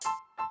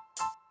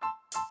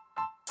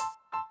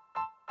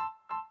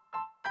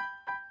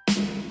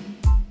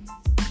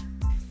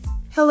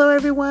Hello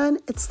everyone,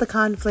 it's the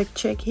Conflict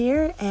Chick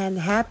here, and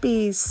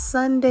happy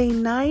Sunday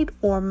night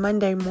or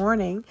Monday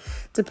morning,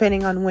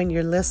 depending on when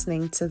you're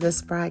listening to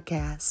this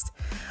broadcast.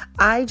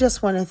 I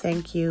just want to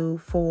thank you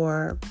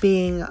for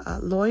being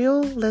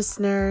loyal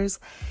listeners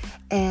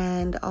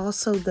and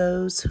also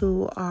those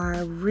who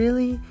are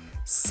really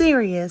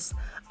serious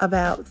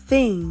about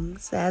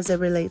things as it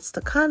relates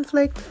to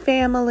conflict,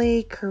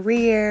 family,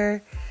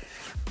 career,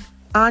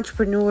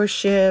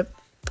 entrepreneurship,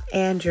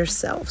 and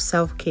yourself,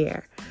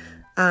 self-care.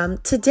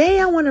 Today,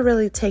 I want to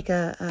really take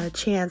a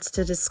chance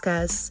to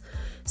discuss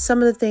some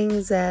of the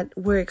things that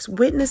we're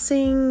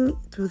witnessing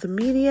through the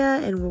media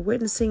and we're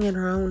witnessing in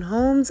our own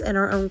homes and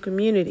our own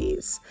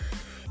communities.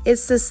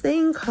 It's this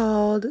thing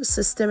called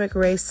systemic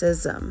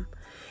racism,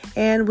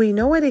 and we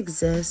know it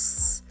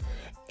exists,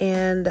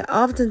 and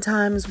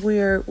oftentimes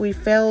we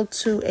fail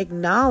to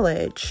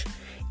acknowledge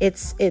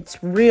its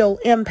real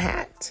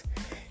impact.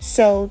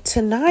 So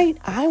tonight,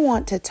 I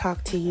want to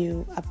talk to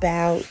you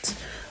about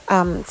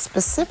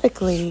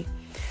specifically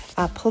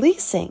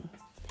policing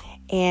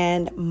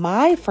and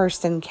my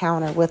first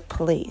encounter with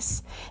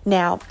police.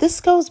 Now,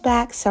 this goes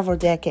back several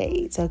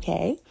decades,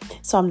 okay?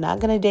 So I'm not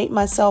going to date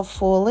myself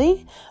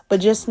fully,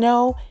 but just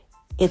know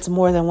it's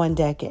more than one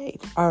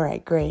decade. All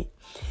right, great.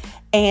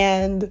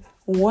 And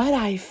what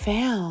I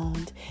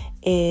found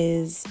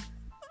is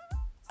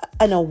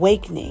an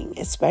awakening,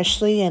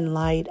 especially in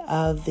light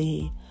of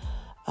the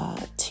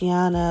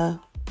Breonna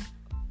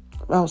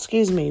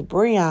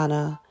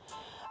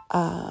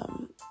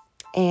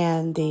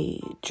and the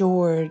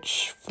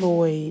George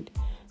Floyd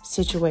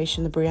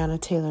situation, the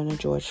Breonna Taylor and the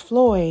George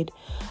Floyd.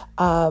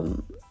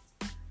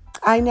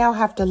 I now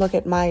have to look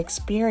at my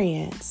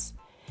experience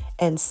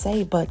and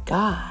say, but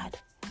God.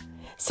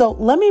 So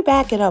let me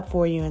back it up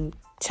for you and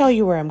tell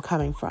you where I'm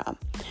coming from.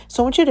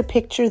 So I want you to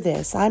picture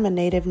this. I'm a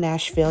native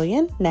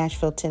Nashvilleian,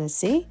 Nashville,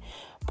 Tennessee,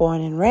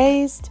 born and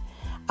raised.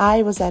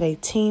 I was at a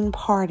teen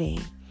party.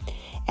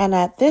 And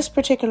at this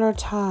particular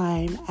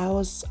time, I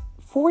was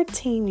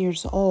 14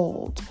 years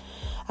old.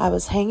 I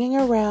was hanging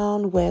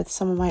around with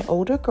some of my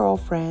older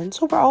girlfriends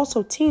who were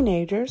also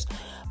teenagers,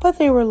 but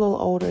they were a little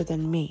older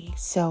than me.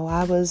 So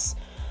I was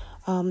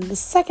the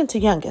second to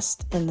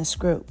youngest in this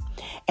group.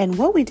 And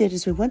what we did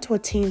is we went to a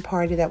teen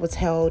party that was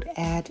held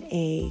at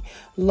a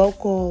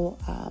local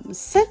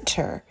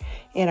center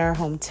in our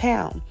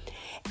hometown.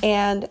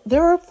 And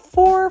there were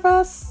four of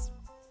us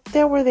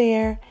that were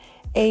there,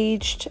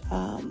 aged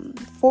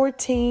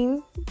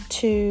 14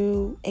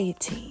 to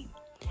 18.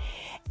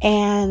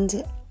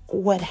 And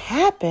what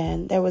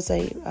happened, there was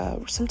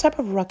some type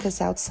of ruckus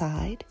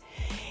outside,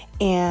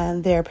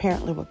 and there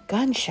apparently were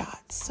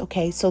gunshots.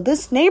 Okay, so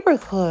this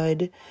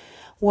neighborhood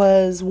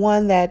was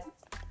one that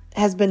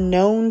has been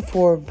known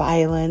for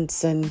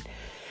violence and,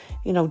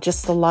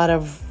 just a lot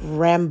of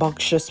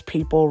rambunctious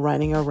people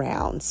running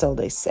around, so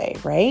they say,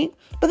 right?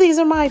 But these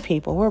are my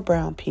people. We're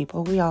brown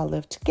people. We all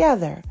live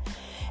together.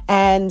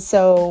 And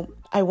so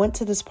I went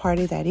to this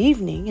party that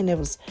evening, and it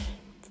was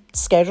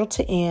scheduled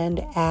to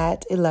end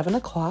at 11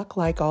 o'clock,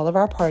 like all of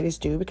our parties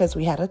do, because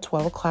we had a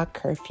 12 o'clock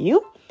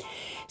curfew.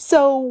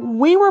 So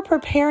we were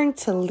preparing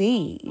to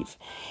leave.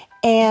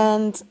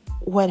 And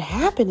what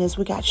happened is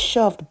we got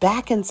shoved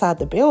back inside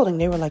the building.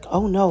 They were like,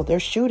 oh no, they're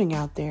shooting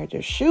out there.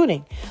 They're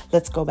shooting.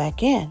 Let's go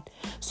back in.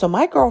 So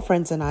my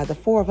girlfriends and I, the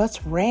four of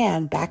us,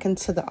 ran back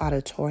into the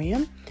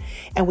auditorium,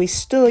 and we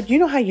stood. You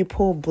know how you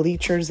pull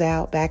bleachers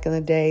out back in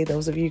the day?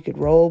 Those of you who could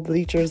roll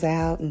bleachers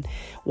out and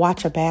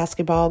watch a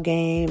basketball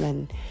game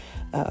and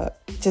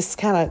just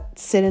kind of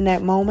sit in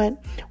that moment.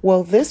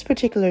 Well, this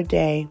particular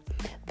day,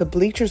 the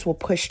bleachers were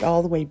pushed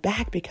all the way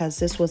back because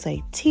this was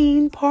a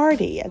teen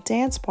party, a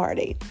dance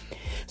party.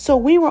 So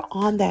we were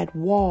on that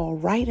wall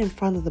right in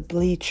front of the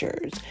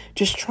bleachers,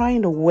 just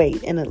trying to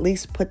wait and at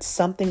least put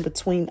something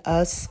between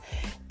us,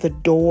 the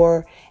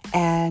door,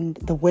 and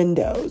the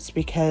windows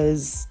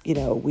because,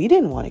 we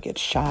didn't want to get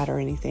shot or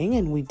anything.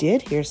 And we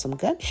did hear some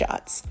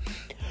gunshots.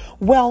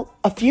 Well,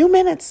 a few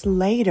minutes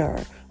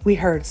later, we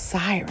heard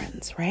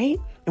sirens, right?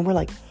 And we're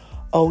like,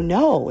 oh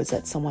no, is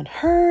that someone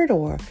hurt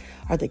or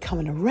are they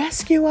coming to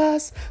rescue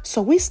us?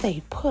 So we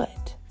stayed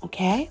put,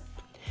 okay?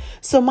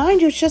 So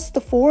mind you, just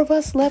the four of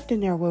us left in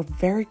there. We're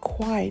very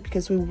quiet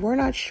because we were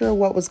not sure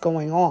what was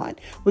going on.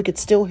 We could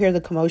still hear the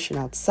commotion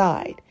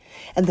outside.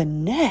 And the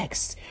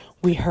next,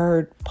 we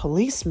heard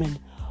policemen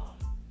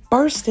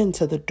burst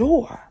into the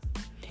door.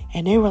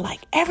 And they were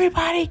like,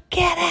 everybody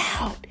get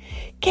out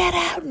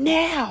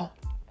now.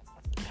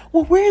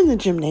 Well, we're in the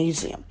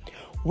gymnasium.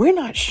 We're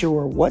not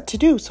sure what to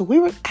do. So we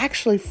were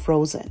actually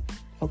frozen,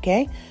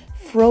 okay?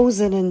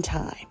 Frozen in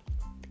time.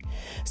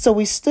 So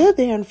we stood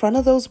there in front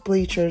of those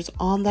bleachers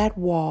on that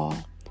wall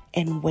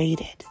and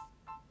waited.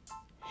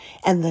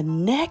 And the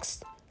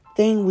next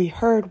thing we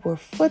heard were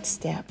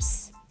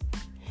footsteps.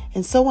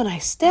 And so when I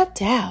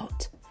stepped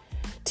out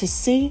to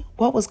see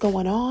what was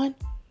going on,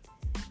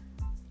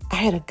 I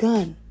had a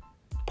gun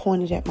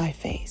pointed at my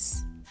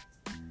face.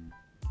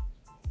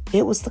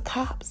 It was the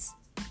cops.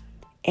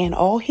 And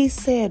all he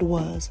said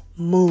was,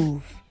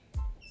 move.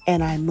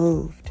 And I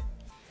moved.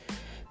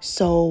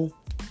 So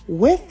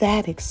with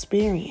that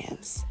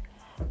experience,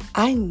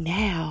 I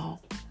now,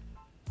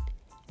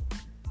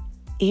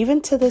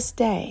 even to this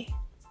day,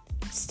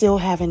 still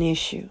have an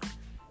issue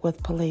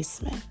with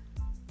policemen.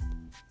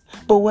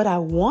 But what I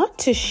want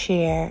to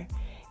share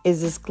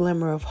is this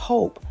glimmer of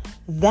hope.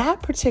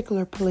 That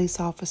particular police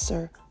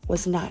officer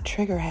was not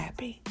trigger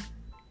happy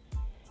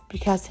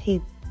because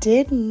he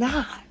did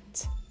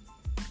not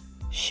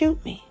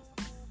shoot me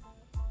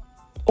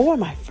or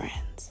my friends.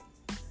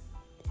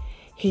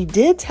 He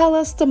did tell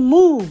us to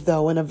move,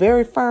 though, in a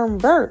very firm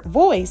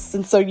voice.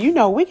 And so,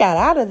 we got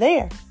out of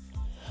there.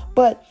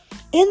 But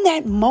in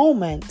that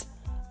moment,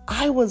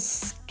 I was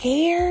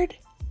scared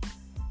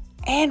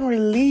and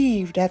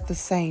relieved at the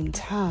same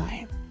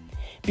time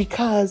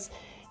because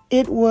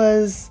it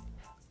was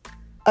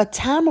a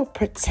time of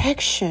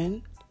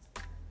protection,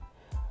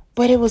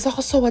 but it was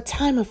also a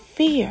time of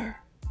fear.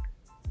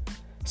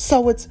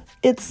 So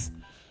it's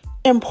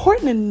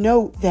important to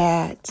note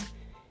that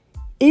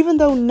even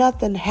though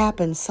nothing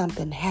happened,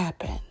 something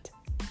happened.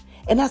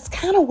 And that's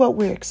kind of what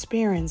we're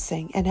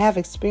experiencing and have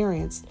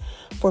experienced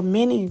for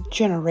many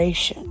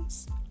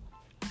generations.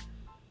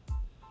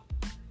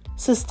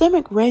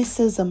 Systemic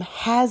racism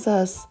has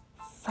us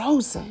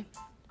frozen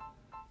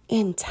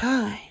in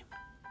time.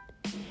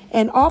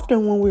 And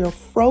often when we are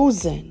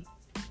frozen,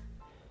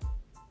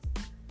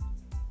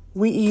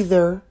 we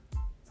either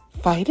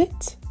fight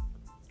it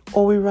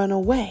or we run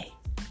away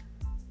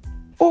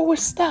or we're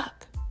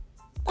stuck.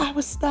 I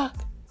was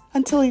stuck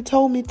until he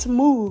told me to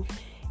move.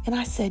 And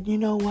I said, you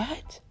know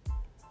what?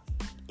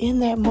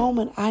 In that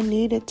moment, I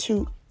needed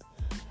to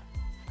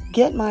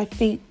get my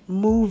feet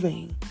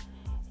moving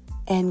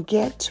and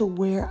get to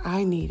where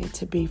I needed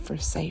to be for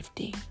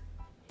safety.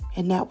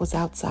 And that was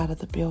outside of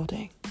the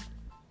building.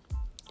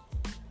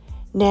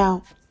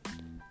 Now,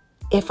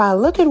 if I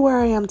look at where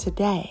I am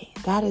today,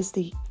 that is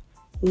the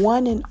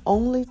one and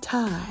only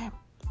time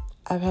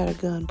I've had a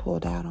gun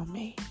pulled out on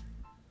me.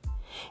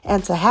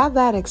 And to have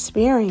that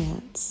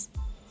experience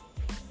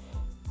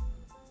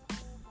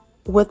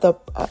with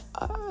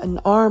an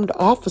armed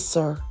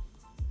officer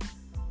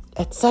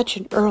at such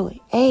an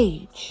early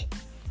age,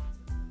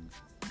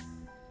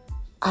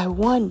 I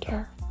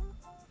wonder,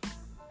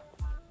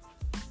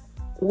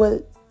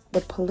 would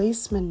the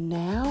policemen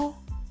now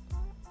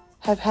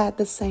have had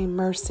the same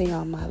mercy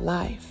on my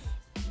life?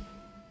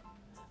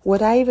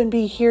 Would I even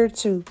be here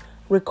to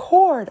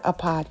record a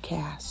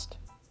podcast?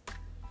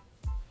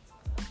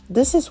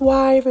 This is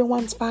why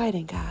everyone's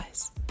fighting,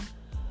 guys.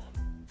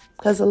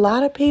 Because a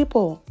lot of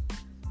people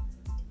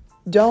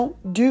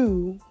don't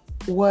do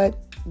what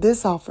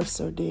this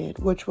officer did,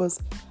 which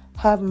was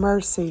have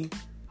mercy,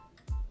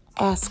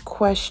 ask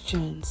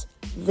questions,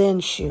 then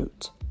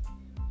shoot.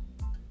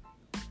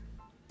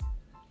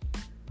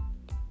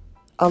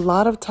 A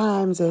lot of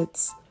times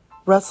it's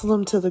wrestle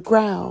them to the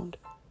ground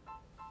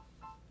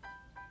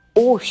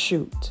or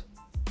shoot.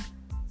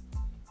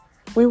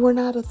 We were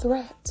not a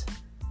threat.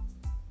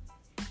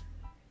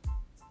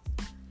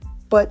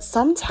 But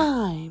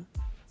sometime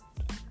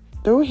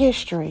through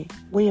history,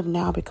 we have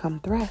now become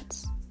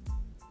threats.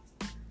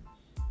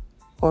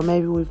 Or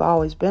maybe we've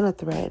always been a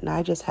threat and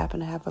I just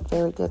happen to have a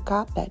very good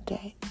cop that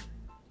day.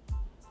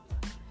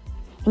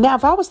 Now,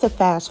 if I was to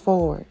fast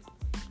forward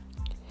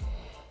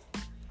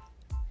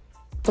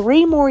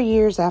 3 more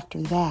years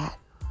after that,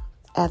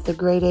 at the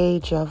great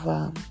age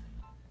of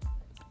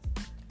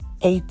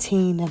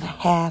 18 and a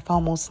half,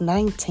 almost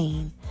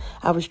 19,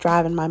 I was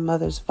driving my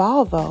mother's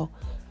Volvo,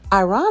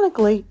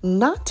 ironically,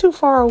 not too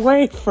far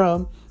away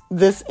from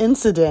this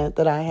incident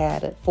that I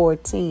had at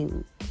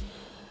 14.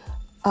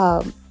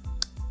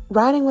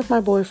 Riding with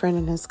my boyfriend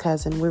and his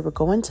cousin, we were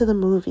going to the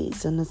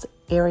movies in this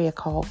area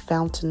called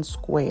Fountain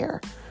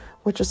Square,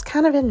 which is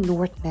kind of in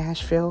North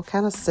Nashville,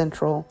 kind of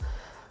central,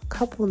 a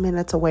couple of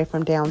minutes away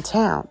from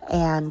downtown.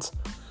 And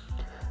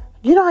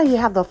you know how you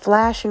have the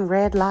flashing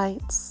red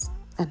lights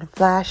and the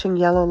flashing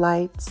yellow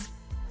lights?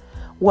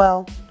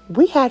 Well,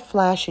 we had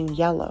flashing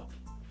yellow.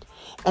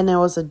 And there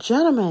was a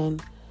gentleman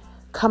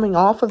coming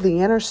off of the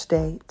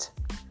interstate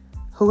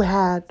who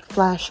had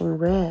flashing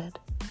red.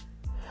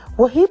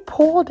 Well, he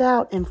pulled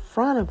out in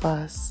front of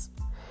us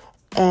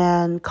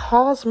and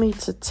caused me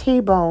to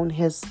T-bone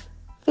his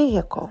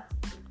vehicle.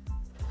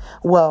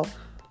 Well,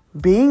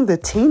 being the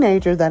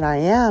teenager that I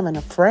am and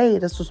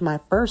afraid, this was my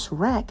first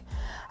wreck,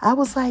 I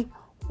was like,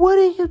 what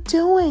are you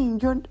doing?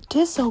 You're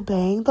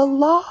disobeying the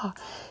law.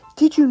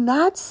 Did you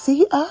not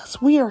see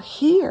us? We are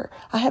here.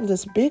 I have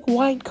this big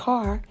white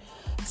car.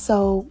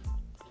 So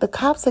the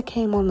cops that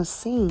came on the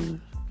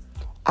scene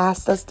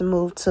asked us to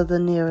move to the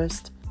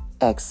nearest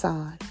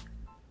Exxon.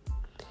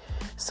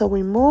 So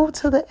we moved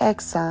to the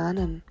Exxon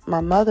and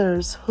my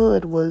mother's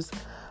hood was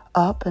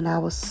up and I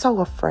was so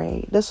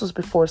afraid. This was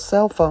before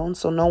cell phones,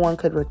 so no one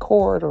could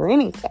record or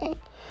anything.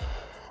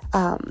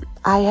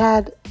 I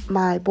had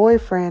my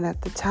boyfriend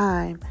at the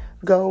time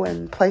go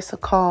and place a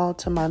call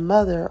to my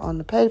mother on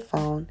the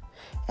payphone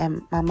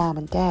and my mom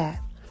and dad.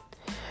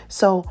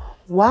 So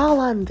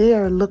while I'm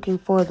there looking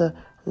for the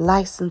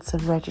license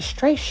and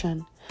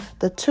registration,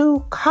 the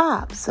 2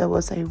 cops, there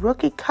was a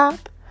rookie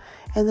cop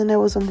And then there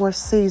was a more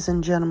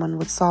seasoned gentleman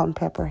with salt and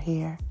pepper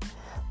hair.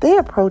 They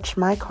approached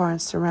my car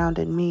and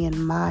surrounded me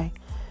and my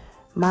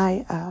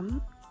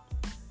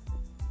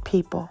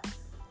people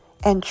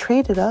and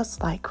treated us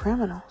like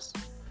criminals.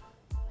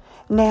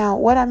 Now,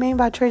 what I mean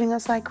by treating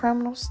us like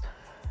criminals,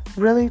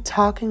 really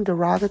talking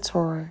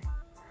derogatory,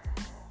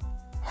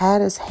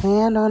 had his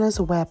hand on his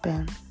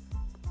weapon,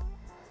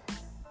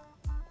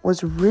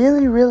 was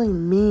really, really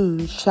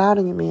mean,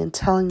 shouting at me and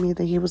telling me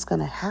that he was going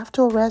to have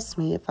to arrest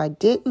me if I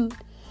didn't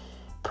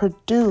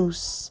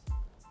produce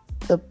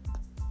the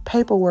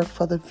paperwork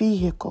for the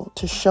vehicle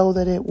to show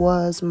that it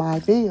was my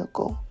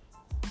vehicle.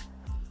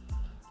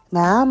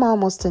 Now, I'm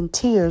almost in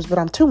tears, but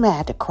I'm too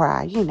mad to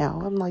cry.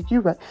 I'm like,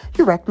 you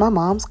wrecked my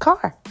mom's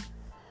car.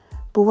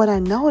 But what I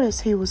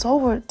noticed, he was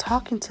over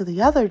talking to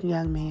the other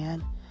young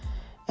man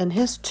and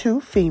his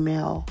 2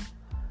 female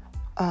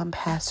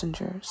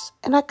passengers.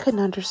 And I couldn't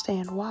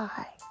understand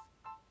why.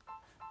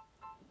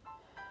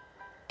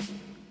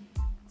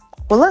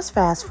 Well, let's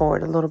fast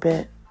forward a little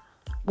bit.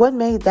 What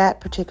made that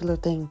particular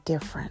thing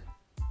different?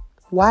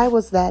 Why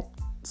was that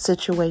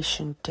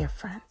situation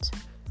different?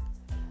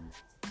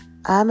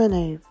 I'm in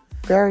a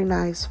very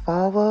nice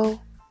Volvo,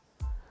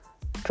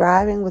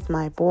 driving with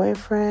my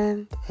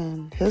boyfriend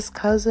and his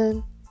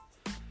cousin,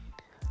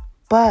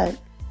 but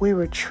we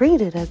were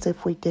treated as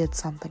if we did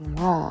something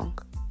wrong.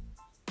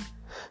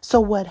 So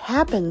what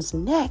happens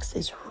next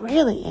is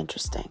really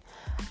interesting.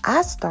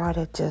 I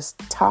started just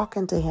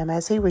talking to him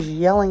as he was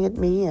yelling at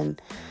me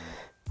and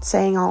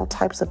saying all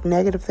types of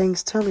negative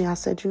things to me. I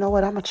said, you know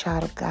what? I'm a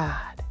child of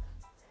God.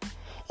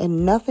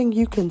 And nothing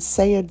you can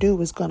say or do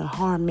is going to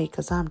harm me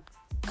because I'm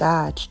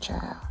God's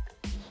child.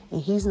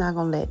 And he's not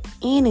going to let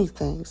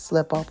anything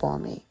slip up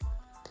on me.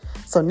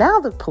 So now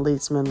the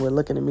policemen were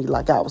looking at me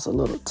like I was a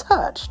little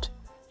touched.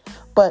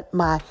 But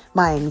my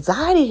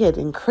anxiety had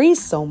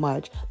increased so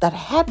much that I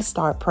had to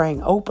start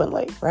praying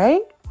openly,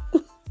 right?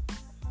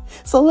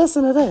 So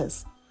listen to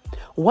this.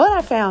 What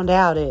I found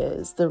out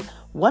is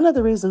one of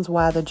the reasons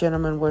why the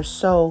gentlemen were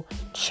so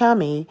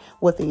chummy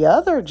with the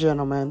other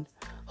gentleman,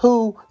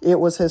 who it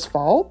was his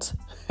fault.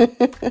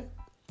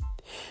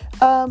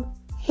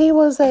 He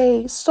was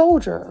a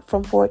soldier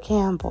from Fort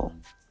Campbell.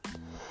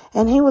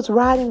 And he was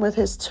riding with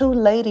his 2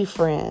 lady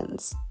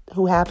friends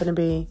who happened to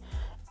be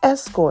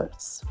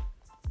escorts.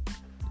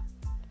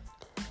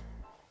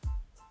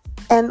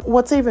 And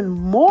what's even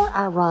more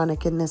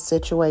ironic in this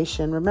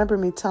situation, remember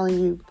me telling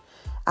you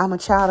I'm a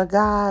child of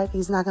God,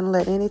 he's not going to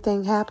let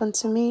anything happen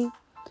to me?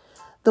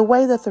 The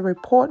way that the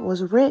report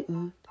was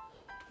written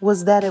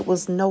was that it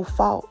was no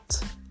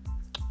fault,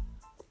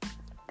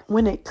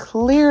 when it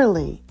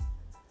clearly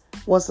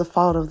was the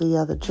fault of the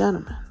other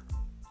gentleman.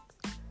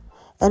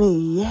 And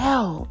he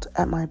yelled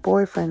at my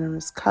boyfriend and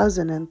his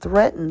cousin and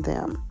threatened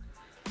them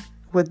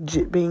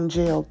with being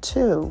jailed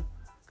too,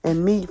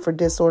 and me for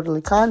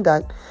disorderly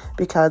conduct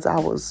because I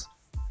was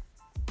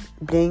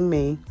being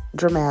me,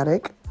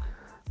 dramatic,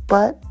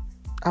 but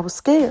I was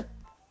scared.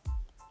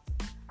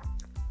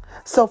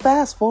 So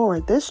fast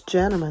forward, this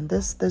gentleman,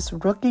 this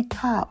rookie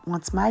cop,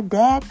 once my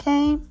dad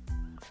came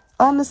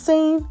on the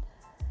scene,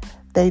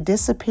 they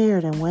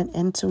disappeared and went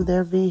into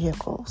their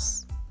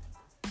vehicles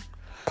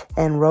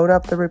and wrote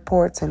up the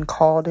reports and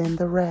called in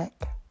the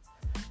wreck.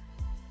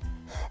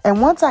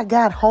 And once I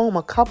got home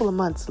a couple of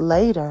months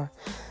later,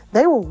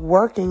 they were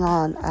working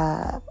on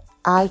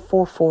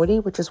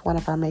I-440, which is one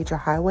of our major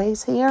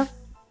highways here.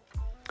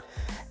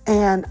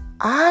 And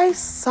I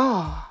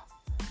saw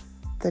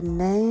the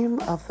name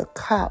of the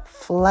cop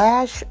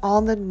flash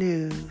on the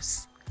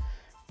news.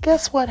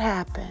 Guess what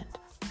happened?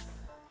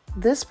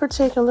 This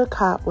particular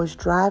cop was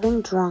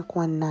driving drunk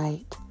one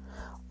night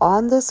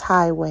on this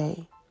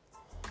highway,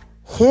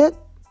 hit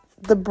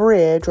the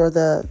bridge or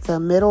the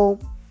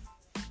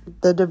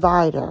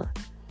divider,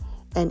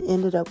 and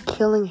ended up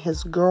killing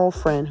his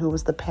girlfriend, who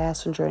was the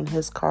passenger in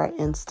his car,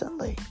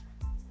 instantly.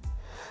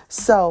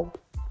 So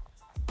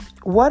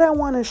what I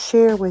want to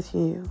share with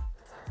you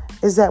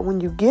is that when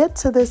you get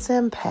to this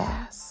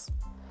impasse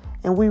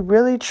and we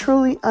really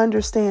truly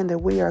understand that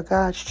we are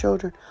God's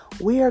children,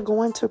 we are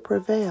going to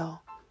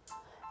prevail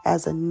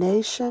as a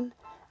nation,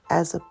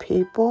 as a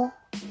people,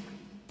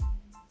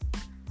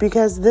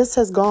 because this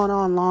has gone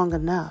on long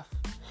enough.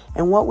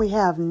 And what we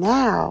have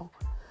now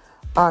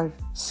are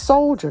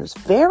soldiers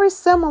very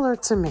similar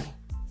to me,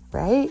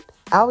 right?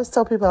 I always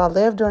tell people I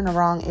lived during the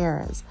wrong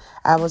eras.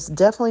 I was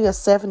definitely a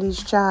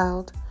 70s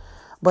child,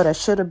 but I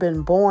should have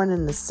been born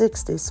in the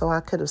 60s so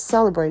I could have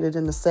celebrated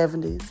in the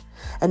 70s.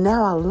 And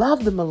now I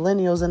love the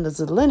millennials and the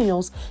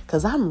zillennials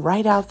because I'm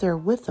right out there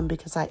with them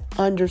because I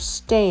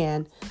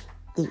understand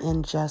the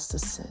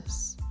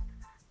injustices.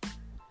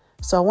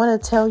 So I want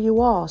to tell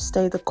you all,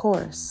 stay the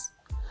course.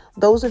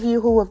 Those of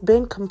you who have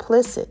been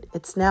complicit,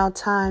 it's now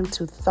time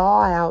to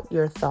thaw out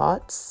your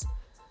thoughts,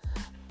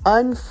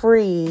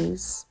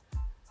 unfreeze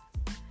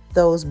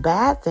those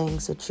bad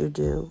things that you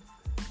do,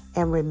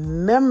 and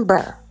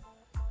remember,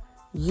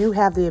 you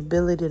have the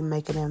ability to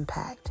make an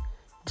impact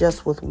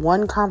just with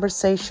one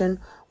conversation,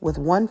 with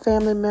one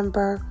family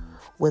member,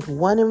 with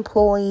one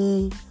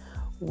employee,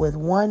 with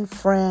one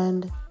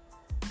friend,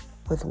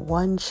 with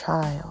one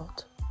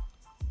child.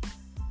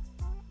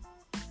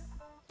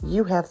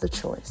 You have the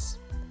choice.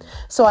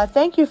 So I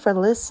thank you for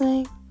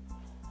listening.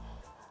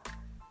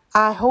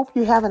 I hope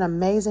you have an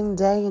amazing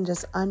day and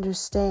just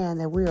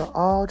understand that we are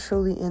all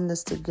truly in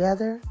this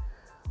together.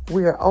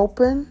 We are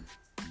open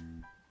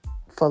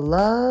for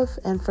love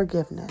and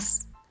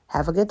forgiveness.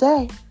 Have a good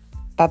day.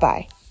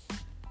 Bye-bye.